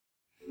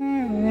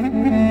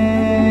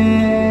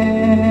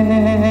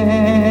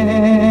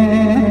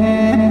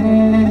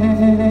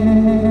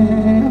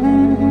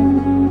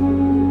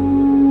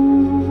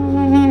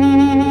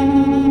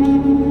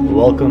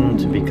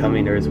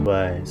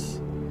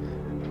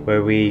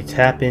where we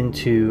tap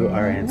into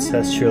our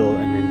ancestral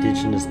and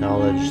indigenous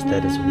knowledge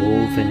that is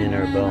woven in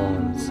our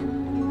bones,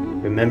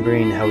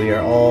 remembering how we are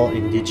all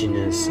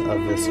indigenous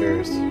of this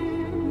earth.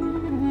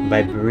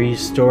 By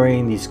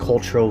restoring these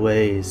cultural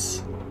ways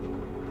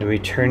and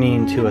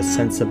returning to a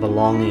sense of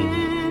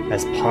belonging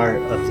as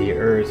part of the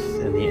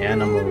earth and the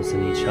animals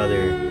and each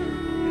other,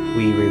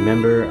 we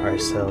remember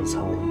ourselves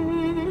home.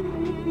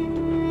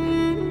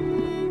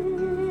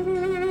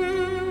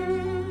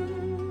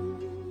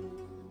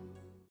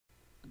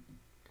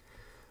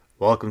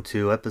 Welcome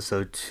to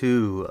episode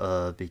 2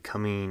 of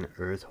Becoming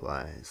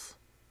Earthwise.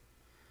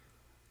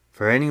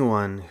 For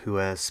anyone who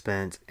has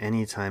spent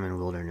any time in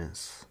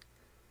wilderness,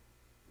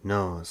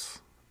 knows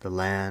the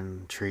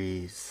land,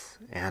 trees,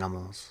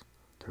 animals,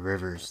 the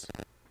rivers,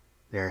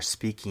 they are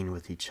speaking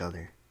with each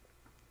other.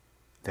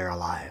 They're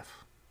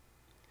alive.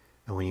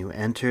 And when you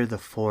enter the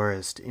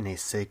forest in a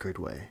sacred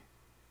way,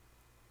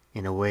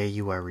 in a way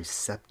you are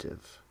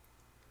receptive,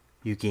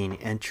 you gain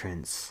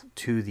entrance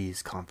to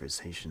these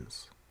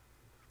conversations.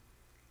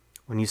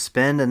 When you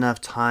spend enough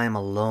time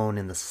alone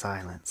in the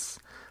silence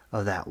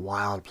of that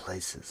wild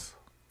places,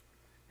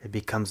 it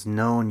becomes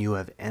known you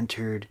have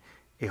entered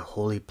a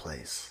holy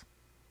place,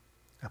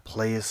 a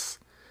place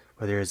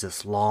where there is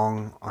this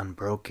long,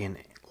 unbroken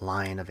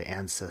line of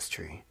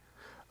ancestry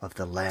of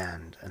the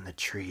land and the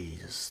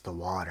trees, the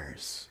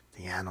waters,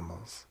 the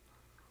animals.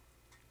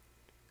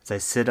 As I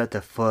sit at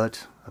the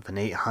foot of an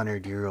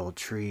 800-year-old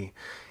tree,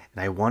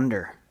 and I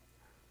wonder,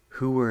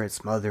 who were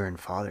its mother and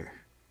father?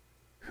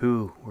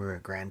 Who were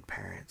its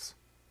grandparents?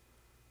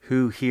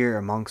 Who here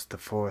amongst the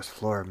forest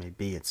floor may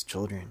be its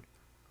children?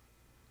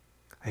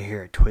 I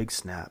hear a twig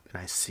snap and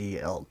I see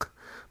elk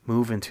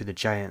moving through the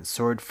giant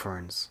sword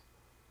ferns.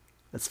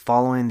 It's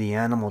following the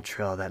animal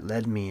trail that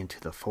led me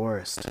into the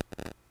forest.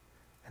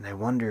 And I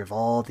wonder if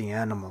all the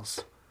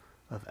animals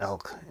of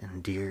elk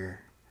and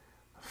deer,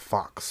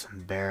 fox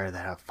and bear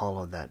that have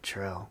followed that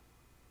trail.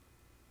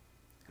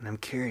 And I'm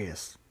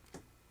curious,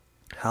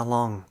 how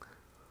long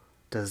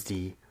does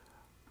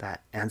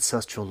that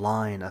ancestral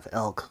line of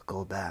elk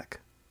go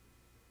back?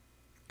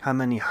 How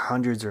many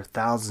hundreds or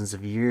thousands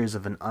of years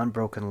of an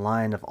unbroken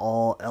line of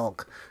all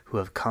elk who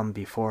have come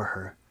before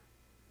her?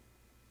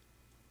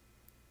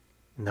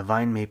 In the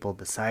vine maple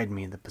beside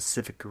me, the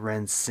Pacific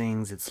wren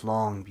sings its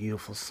long,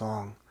 beautiful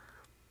song.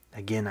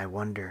 Again, I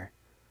wonder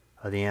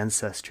of the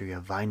ancestry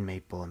of vine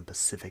maple and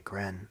Pacific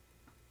wren.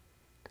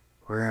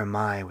 Where am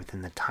I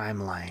within the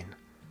timeline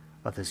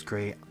of this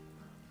great,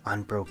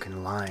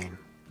 unbroken line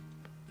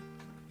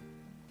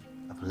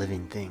of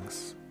living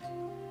things?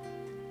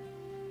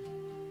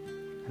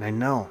 And I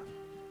know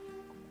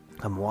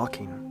I'm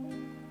walking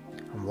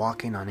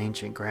on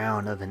ancient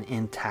ground of an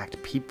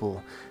intact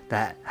people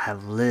that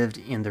have lived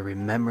in the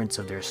remembrance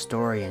of their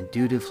story and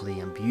dutifully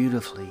and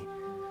beautifully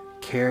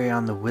carry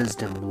on the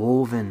wisdom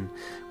woven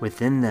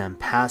within them,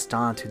 passed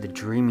on to the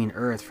dreaming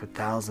earth for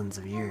thousands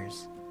of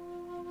years.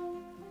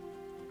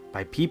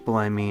 By people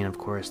I mean, of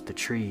course, the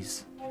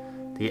trees,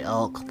 the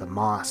elk, the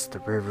moss, the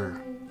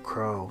river,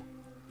 crow,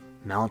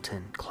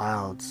 mountain,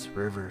 clouds,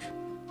 rivers.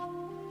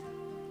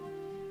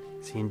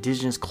 The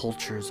indigenous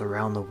cultures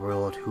around the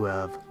world who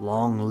have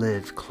long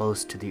lived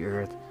close to the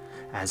earth,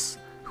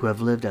 who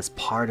have lived as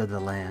part of the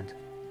land,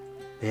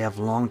 they have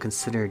long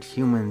considered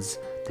humans,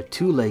 the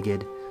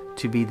two-legged,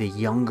 to be the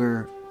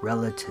younger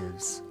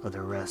relatives of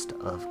the rest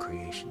of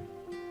creation.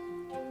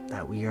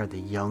 That we are the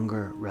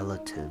younger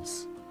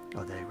relatives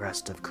of the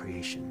rest of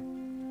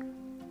creation.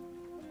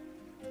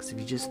 Because if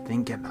you just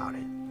think about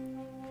it,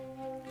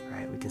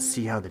 right, we can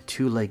see how the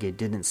two-legged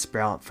didn't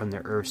sprout from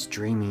the earth's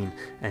dreaming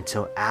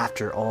until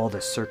after all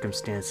the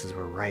circumstances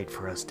were right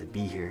for us to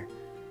be here.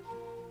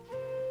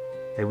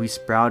 That we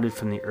sprouted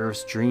from the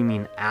earth's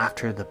dreaming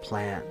after the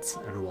plants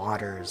and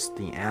waters,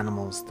 the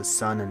animals, the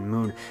sun and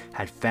moon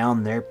had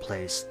found their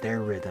place,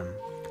 their rhythm,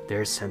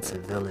 their sense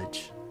of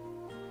village.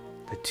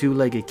 The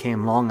two-legged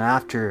came long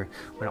after,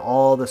 when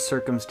all the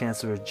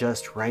circumstances were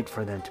just right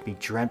for them to be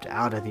dreamt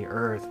out of the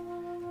earth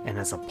and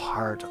as a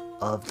part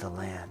of the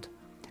land,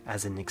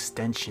 as an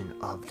extension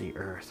of the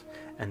earth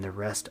and the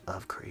rest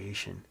of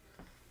creation.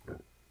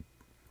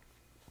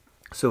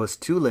 So as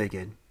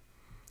two-legged,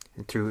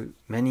 and through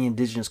many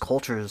indigenous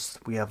cultures,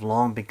 we have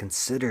long been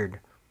considered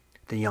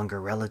the younger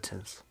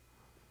relatives.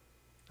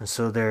 And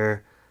so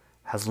there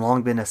has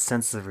long been a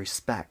sense of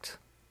respect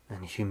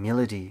and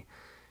humility,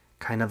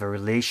 kind of a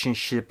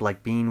relationship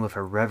like being with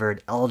a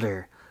revered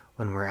elder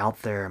when we're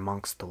out there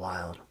amongst the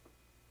wild.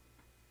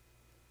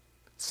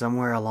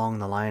 Somewhere along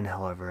the line,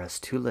 however, as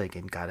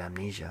two-legged got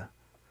amnesia,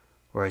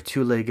 or a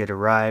two-legged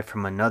arrived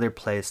from another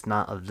place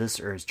not of this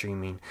earth's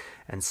dreaming,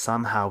 and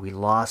somehow we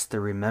lost the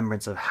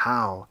remembrance of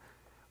how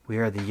we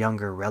are the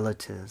younger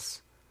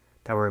relatives,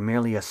 that were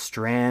merely a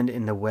strand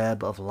in the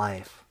web of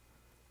life,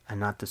 and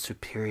not the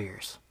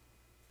superiors.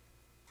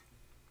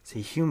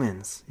 See,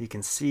 humans, you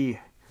can see,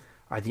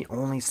 are the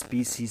only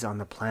species on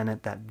the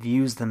planet that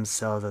views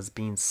themselves as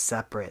being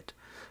separate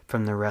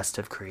from the rest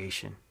of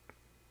creation,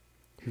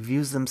 who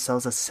views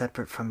themselves as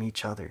separate from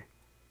each other,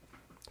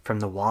 from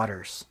the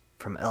waters,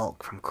 from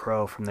elk, from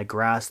crow, from the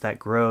grass that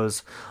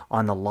grows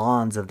on the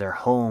lawns of their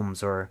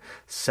homes, or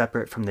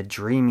separate from the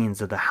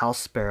dreamings of the house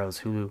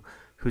sparrows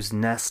whose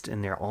nest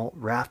in their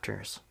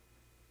rafters.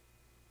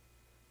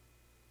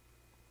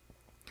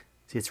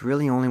 See, it's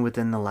really only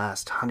within the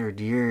last 100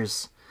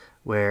 years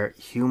where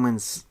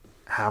humans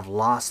have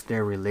lost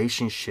their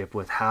relationship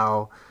with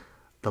how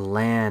the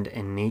land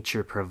and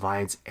nature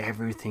provides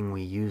everything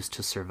we use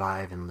to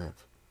survive and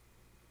live.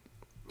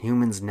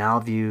 Humans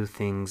now view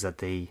things that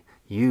they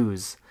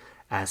use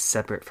as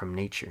separate from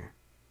nature,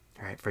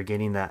 right?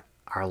 Forgetting that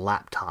our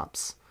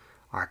laptops,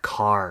 our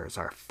cars,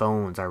 our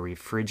phones, our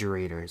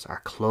refrigerators,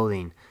 our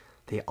clothing,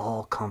 they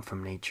all come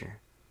from nature.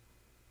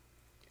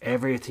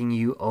 Everything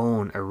you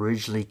own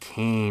originally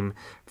came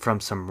from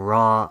some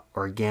raw,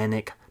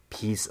 organic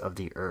piece of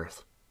the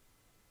earth.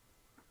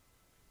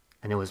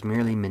 And it was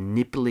merely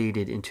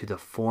manipulated into the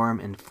form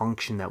and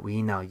function that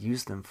we now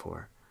use them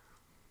for.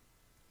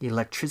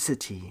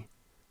 Electricity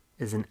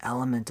is an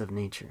element of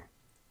nature.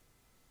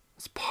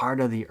 It's part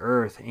of the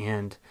earth,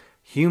 and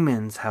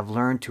humans have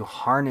learned to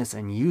harness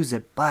and use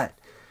it, but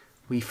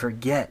we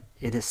forget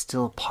it is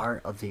still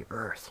part of the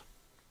earth.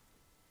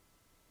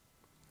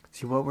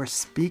 See, what we're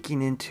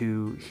speaking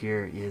into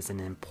here is an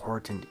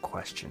important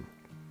question,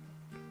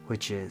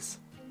 which is,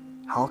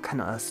 how can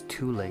us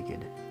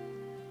two-legged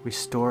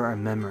restore our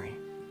memory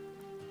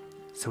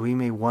so we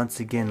may once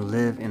again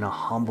live in a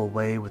humble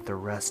way with the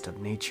rest of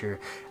nature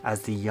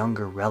as the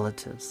younger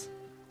relatives,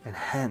 and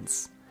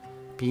hence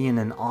be in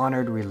an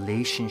honored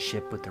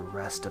relationship with the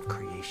rest of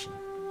creation?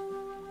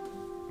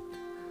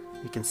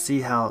 You can see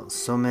how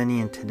so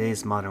many in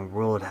today's modern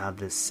world have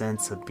this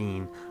sense of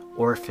being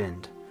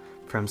orphaned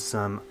from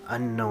some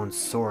unknown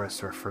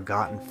source or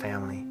forgotten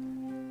family.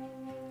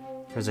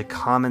 There's a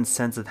common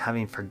sense of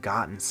having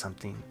forgotten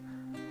something,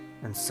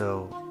 and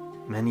so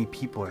many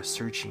people are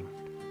searching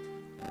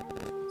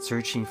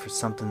for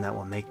something that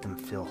will make them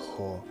feel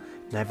whole,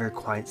 never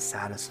quite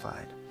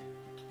satisfied.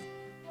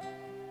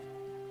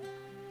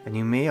 And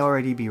you may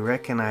already be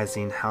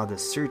recognizing how the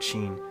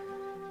searching,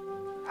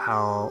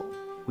 how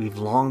we've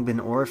long been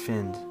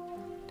orphaned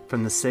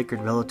from the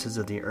sacred relatives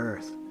of the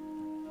earth.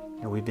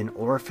 And we've been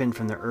orphaned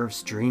from the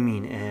earth's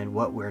dreaming, and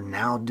what we're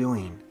now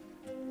doing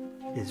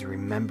is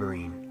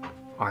remembering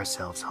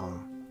ourselves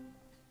home.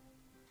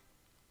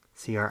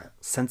 See, our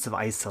sense of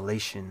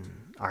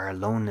isolation, our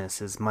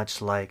aloneness, is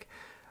much like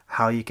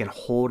how you can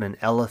hold an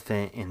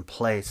elephant in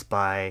place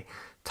by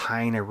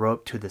tying a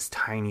rope to this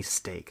tiny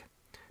stake.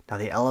 Now,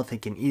 the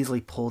elephant can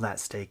easily pull that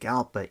stake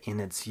out, but in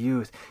its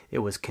youth, it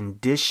was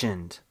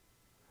conditioned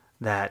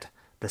that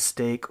the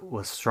stake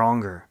was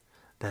stronger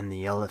than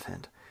the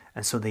elephant,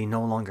 and so they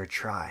no longer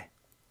try.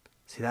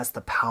 See, that's the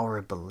power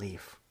of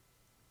belief.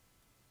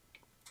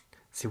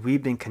 See,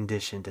 we've been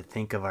conditioned to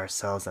think of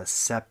ourselves as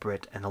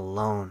separate and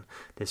alone,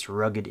 this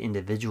rugged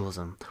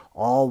individualism,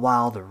 all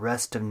while the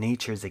rest of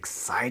nature is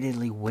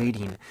excitedly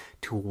waiting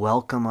to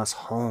welcome us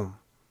home,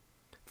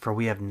 for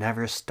we have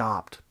never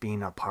stopped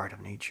being a part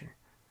of nature.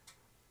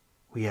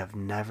 We have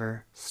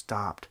never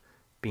stopped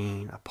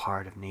being a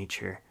part of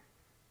nature.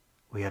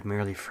 We have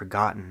merely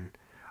forgotten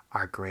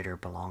our greater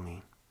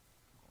belonging.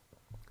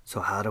 So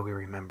how do we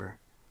remember?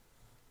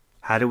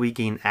 How do we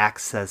gain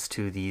access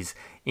to these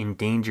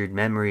endangered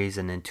memories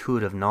and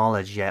intuitive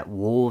knowledge yet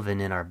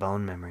woven in our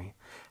bone memory?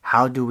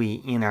 How do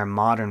we, in our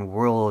modern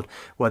world,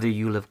 whether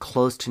you live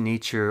close to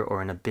nature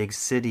or in a big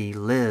city,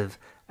 live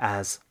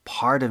as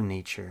part of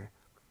nature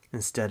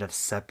instead of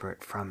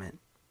separate from it?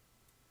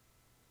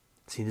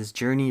 See, this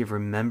journey of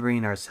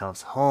remembering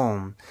ourselves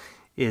home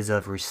is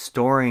of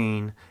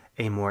restoring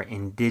a more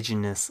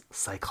indigenous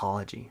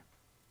psychology,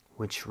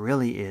 which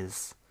really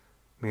is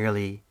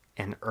merely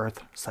an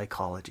earth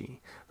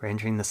psychology. We're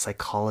entering the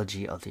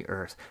psychology of the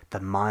earth, the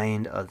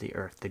mind of the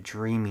earth, the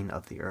dreaming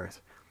of the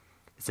earth.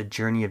 It's a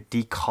journey of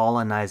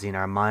decolonizing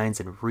our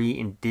minds and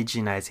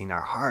re-indigenizing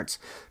our hearts,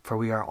 for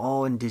we are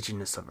all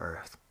indigenous of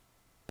earth.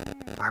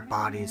 Our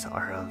bodies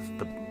are of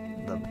the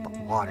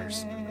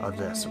waters of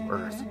this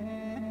earth,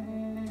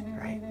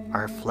 right?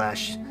 Our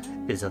flesh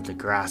is of the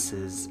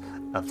grasses,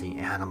 of the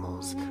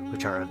animals,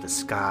 which are of the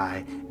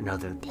sky and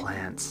other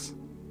plants.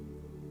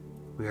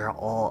 We are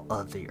all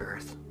of the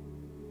earth.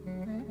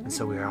 And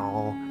so we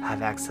all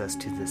have access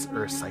to this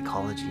earth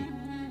psychology.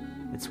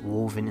 It's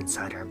woven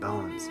inside our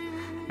bones.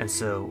 And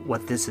so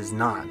what this is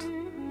not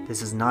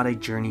a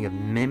journey of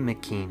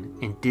mimicking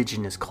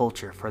indigenous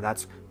culture, for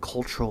that's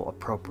cultural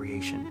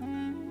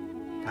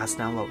appropriation. That's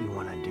not what we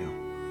want to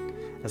do.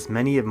 As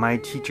many of my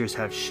teachers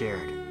have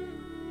shared,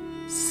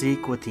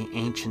 seek what the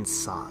ancients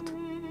sought,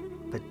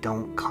 but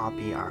don't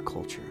copy our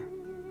culture.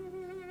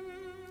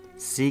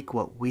 Seek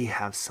what we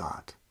have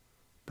sought,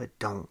 but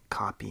don't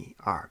copy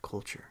our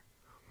culture.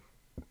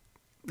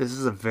 This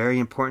is a very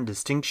important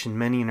distinction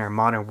many in our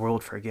modern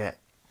world forget.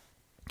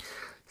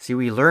 See,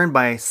 we learn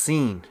by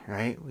seeing,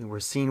 right? We're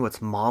seeing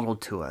what's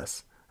modeled to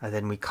us, and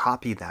then we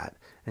copy that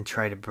and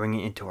try to bring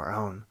it into our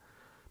own.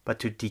 But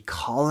to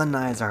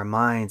decolonize our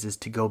minds is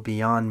to go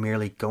beyond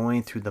merely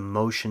going through the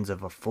motions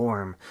of a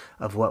form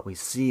of what we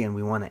see, and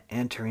we want to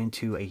enter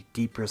into a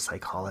deeper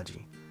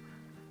psychology.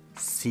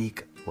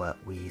 Seek what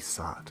we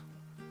sought.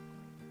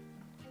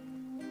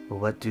 Well,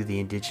 what do the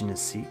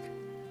indigenous seek?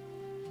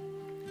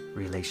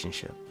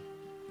 Relationship.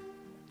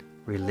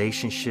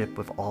 Relationship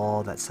with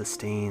all that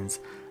sustains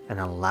and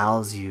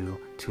allows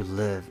you to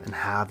live and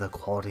have the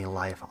quality of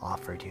life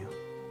offered you.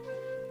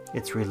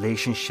 It's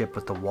relationship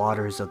with the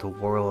waters of the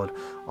world,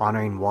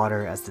 honoring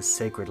water as the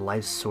sacred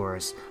life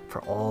source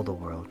for all the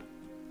world.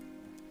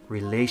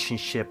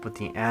 Relationship with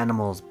the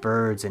animals,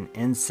 birds, and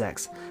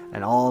insects,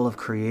 and all of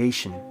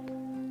creation,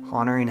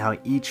 honoring how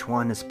each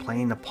one is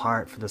playing a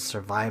part for the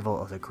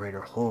survival of the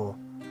greater whole.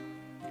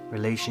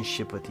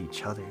 Relationship with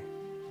each other.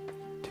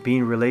 To be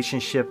in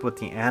relationship with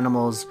the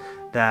animals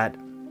that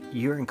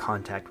you're in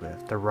contact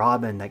with. The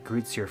robin that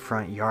greets your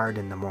front yard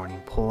in the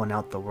morning, pulling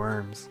out the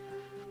worms.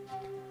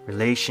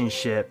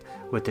 Relationship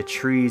with the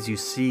trees you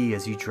see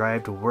as you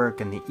drive to work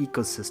and the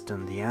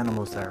ecosystem, the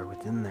animals that are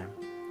within them.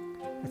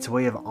 It's a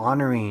way of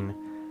honoring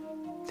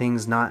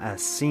things not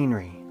as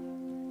scenery,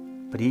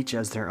 but each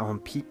as their own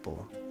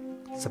people,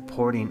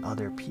 supporting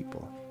other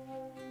people.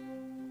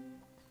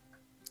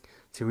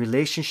 See,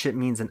 relationship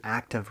means an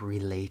act of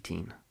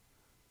relating,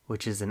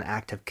 which is an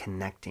act of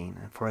connecting.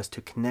 And for us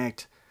to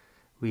connect,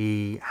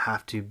 we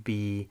have to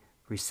be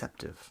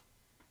receptive.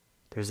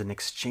 There's an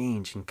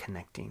exchange in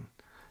connecting.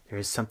 There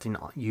is something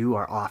you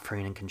are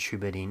offering and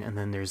contributing, and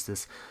then there's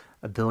this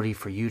ability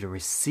for you to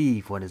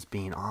receive what is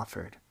being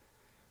offered.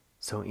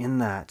 So in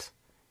that,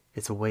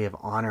 it's a way of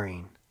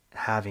honoring,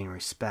 having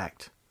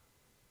respect,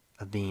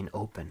 of being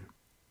open.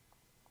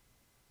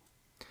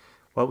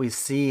 What we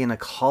see in a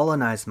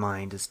colonized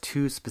mind is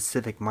two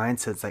specific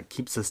mindsets that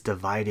keeps us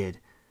divided,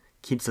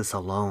 keeps us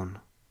alone,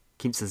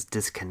 keeps us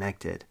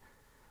disconnected.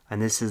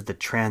 And this is the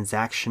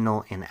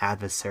transactional and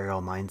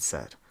adversarial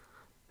mindset.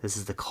 This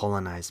is the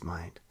colonized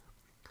mind.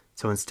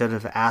 So instead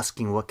of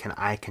asking, what can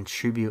I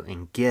contribute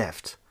and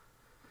gift,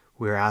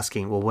 we're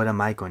asking, well, what am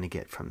I going to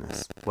get from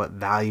this? What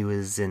value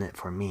is in it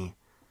for me?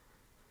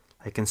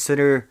 Like,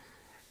 consider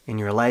in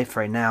your life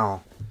right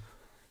now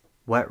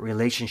what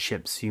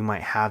relationships you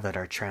might have that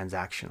are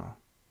transactional.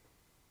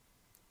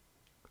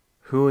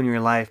 Who in your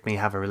life may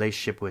have a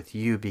relationship with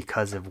you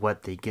because of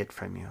what they get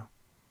from you?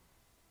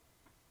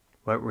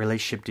 What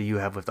relationship do you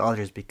have with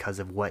others because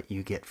of what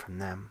you get from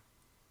them?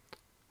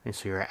 And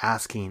so you're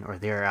asking, or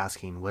they're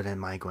asking, what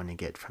am I going to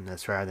get from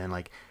this? Rather than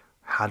like,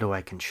 how do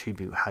I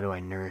contribute? How do I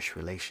nourish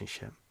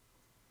relationship?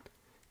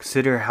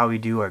 Consider how we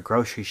do our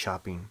grocery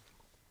shopping.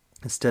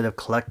 Instead of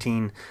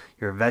collecting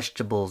your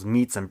vegetables,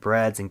 meats, and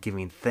breads and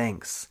giving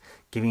thanks,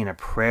 giving a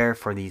prayer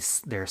for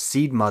their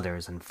seed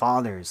mothers and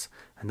fathers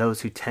and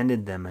those who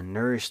tended them and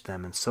nourished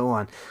them and so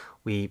on,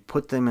 we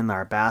put them in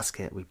our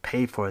basket, we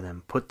pay for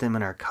them, put them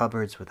in our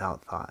cupboards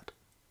without thought.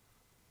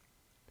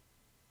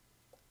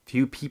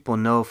 Few people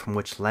know from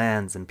which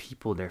lands and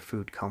people their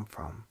food come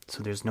from.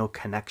 So there's no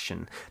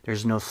connection.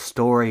 There's no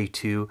story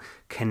to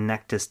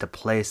connect us to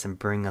place and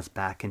bring us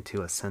back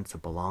into a sense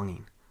of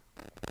belonging.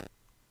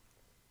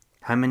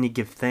 How many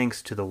give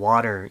thanks to the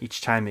water each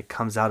time it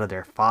comes out of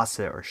their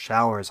faucet or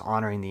showers,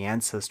 honoring the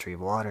ancestry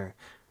of water?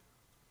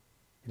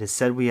 It is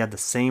said we have the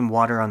same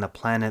water on the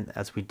planet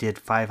as we did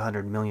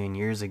 500 million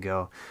years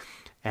ago,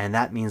 and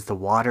that means the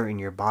water in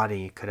your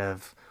body could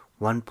have,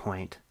 one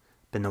point,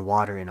 been the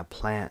water in a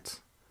plant,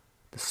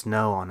 the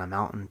snow on a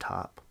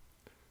mountaintop,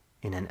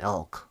 in an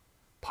elk,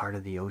 part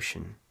of the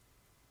ocean,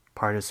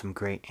 part of some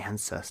great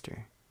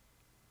ancestor.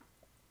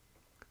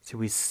 So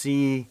we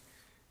see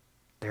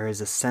there is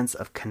a sense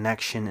of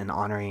connection and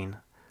honoring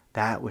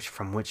that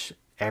from which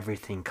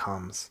everything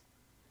comes,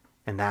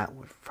 and that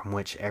from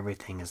which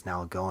everything is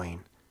now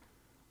going.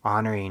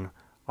 Honoring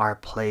our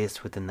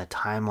place within the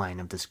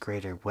timeline of this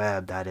greater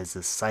web that is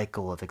a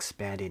cycle of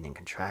expanding and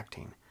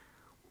contracting.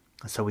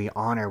 So we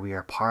honor we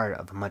are part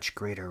of a much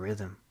greater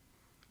rhythm.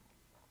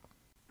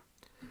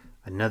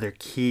 Another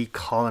key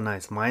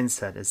colonized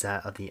mindset is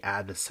that of the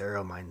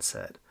adversarial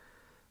mindset,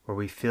 where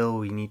we feel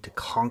we need to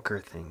conquer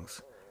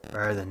things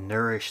rather than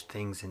nourish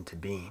things into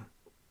being.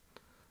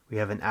 We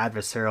have an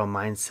adversarial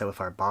mindset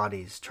with our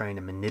bodies, trying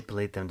to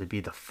manipulate them to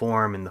be the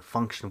form and the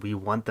function we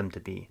want them to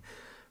be,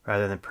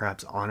 rather than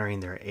perhaps honoring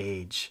their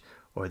age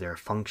or their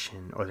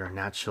function or their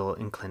natural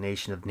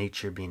inclination of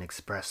nature being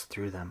expressed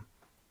through them.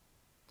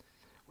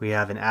 We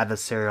have an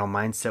adversarial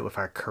mindset with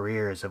our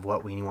careers of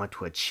what we want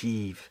to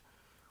achieve,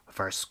 with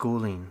our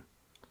schooling.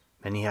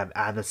 Many have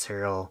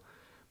adversarial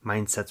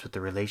mindsets with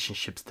the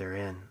relationships they're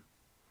in.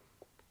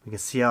 We can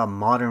see how a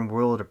modern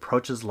world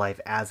approaches life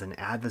as an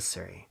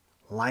adversary,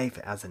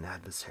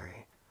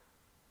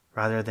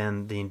 rather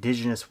than the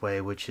indigenous way,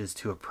 which is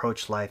to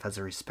approach life as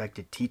a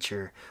respected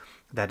teacher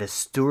that is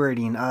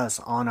stewarding us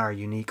on our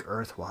unique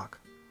earth walk.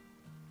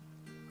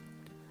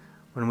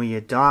 When we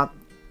adopt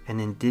an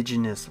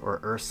indigenous or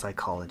earth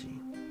psychology,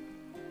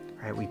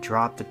 right, we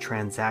drop the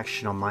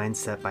transactional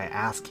mindset by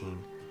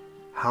asking,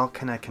 how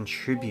can I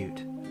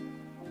contribute?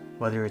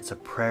 Whether it's a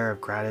prayer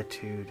of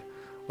gratitude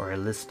or a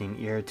listening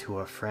ear to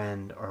a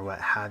friend or what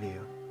have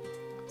you.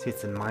 See,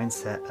 it's a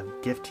mindset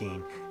of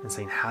gifting and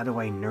saying, how do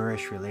I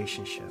nourish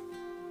relationship?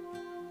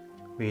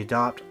 We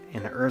adopt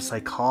an earth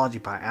psychology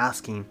by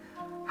asking,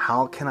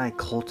 how can I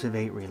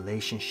cultivate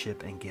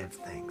relationship and give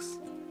thanks?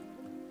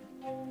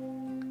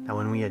 Now,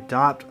 when we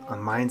adopt a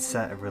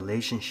mindset of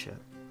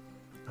relationship,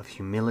 of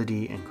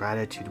humility and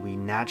gratitude, we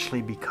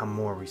naturally become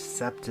more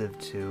receptive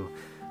to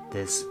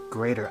this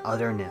greater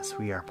otherness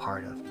we are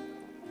part of.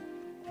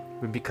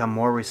 We become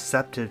more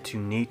receptive to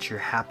nature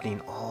happening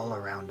all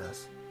around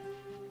us.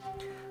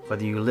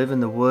 Whether you live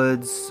in the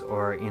woods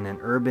or in an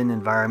urban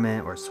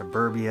environment or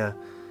suburbia,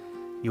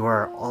 you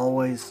are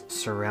always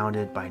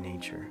surrounded by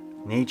nature.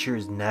 Nature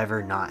is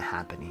never not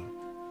happening.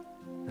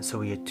 And so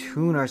we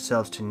attune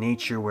ourselves to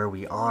nature where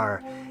we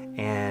are,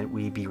 and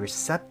we be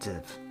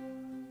receptive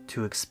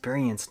to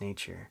experience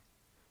nature,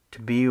 to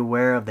be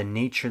aware of the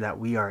nature that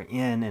we are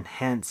in, and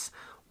hence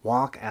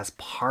walk as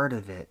part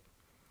of it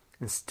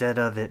instead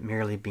of it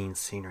merely being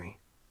scenery.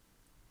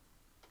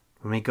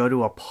 When we go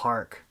to a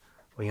park,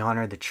 we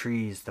honor the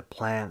trees, the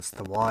plants,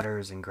 the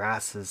waters, and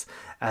grasses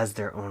as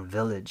their own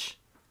village.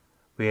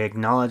 We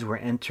acknowledge we're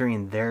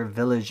entering their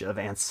village of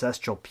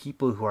ancestral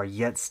people who are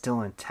yet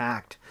still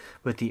intact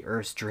with the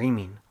earth's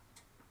dreaming.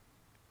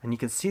 And you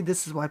can see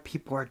this is why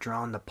people are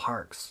drawn to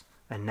parks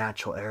and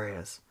natural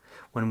areas.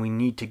 When we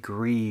need to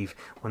grieve,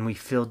 when we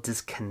feel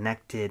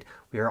disconnected,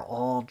 we are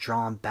all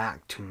drawn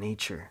back to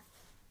nature.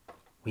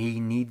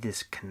 We need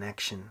this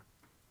connection.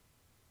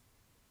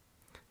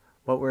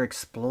 What we're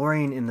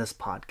exploring in this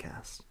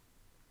podcast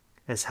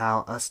is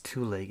how us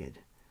two-legged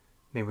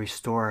may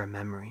restore our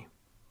memory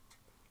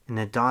and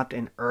adopt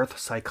an earth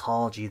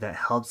psychology that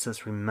helps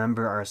us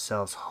remember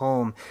ourselves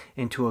home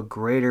into a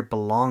greater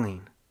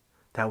belonging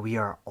that we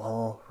are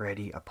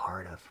already a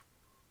part of.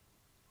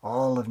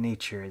 All of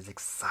nature is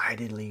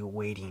excitedly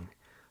waiting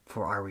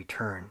for our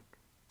return.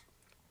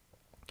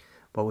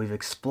 What we've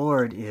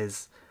explored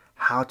is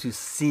how to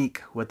seek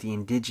what the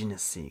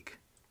indigenous seek,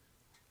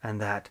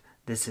 and that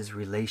this is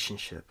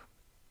relationship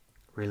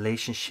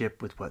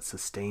with what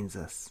sustains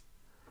us,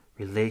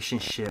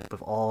 relationship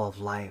with all of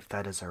life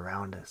that is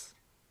around us.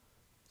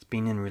 It's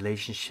being in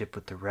relationship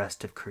with the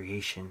rest of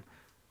creation,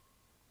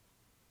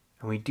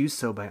 and we do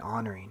so by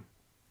honoring,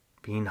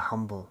 being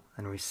humble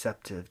and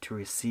receptive to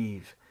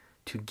receive,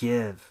 to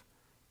give,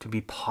 to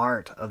be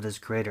part of this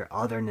greater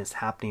otherness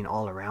happening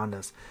all around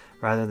us,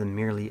 rather than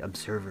merely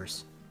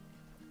observers.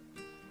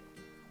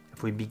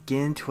 If we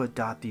begin to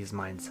adopt these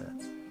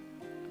mindsets,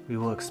 we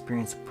will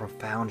experience a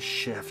profound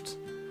shift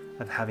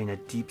of having a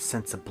deep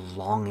sense of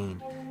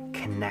belonging,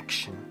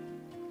 connection.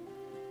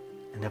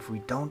 And if we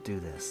don't do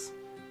this,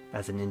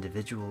 as an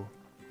individual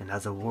and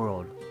as a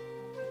world,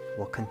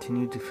 we'll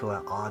continue to feel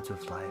at odds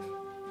with life,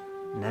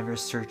 never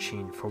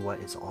searching for what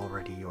is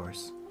already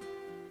yours.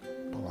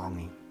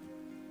 Belonging.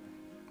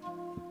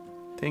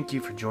 Thank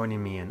you for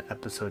joining me in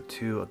episode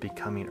 2 of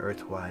Becoming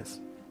Earthwise.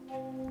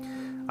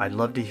 I'd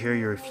love to hear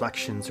your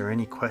reflections or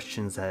any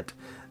questions that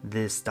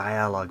this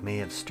dialogue may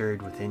have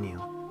stirred within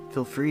you.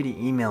 Feel free to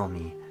email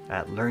me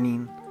at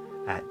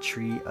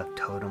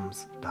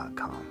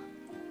learning@treeoftotems.com.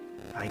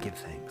 I give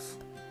thanks.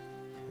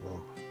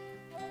 Whoa.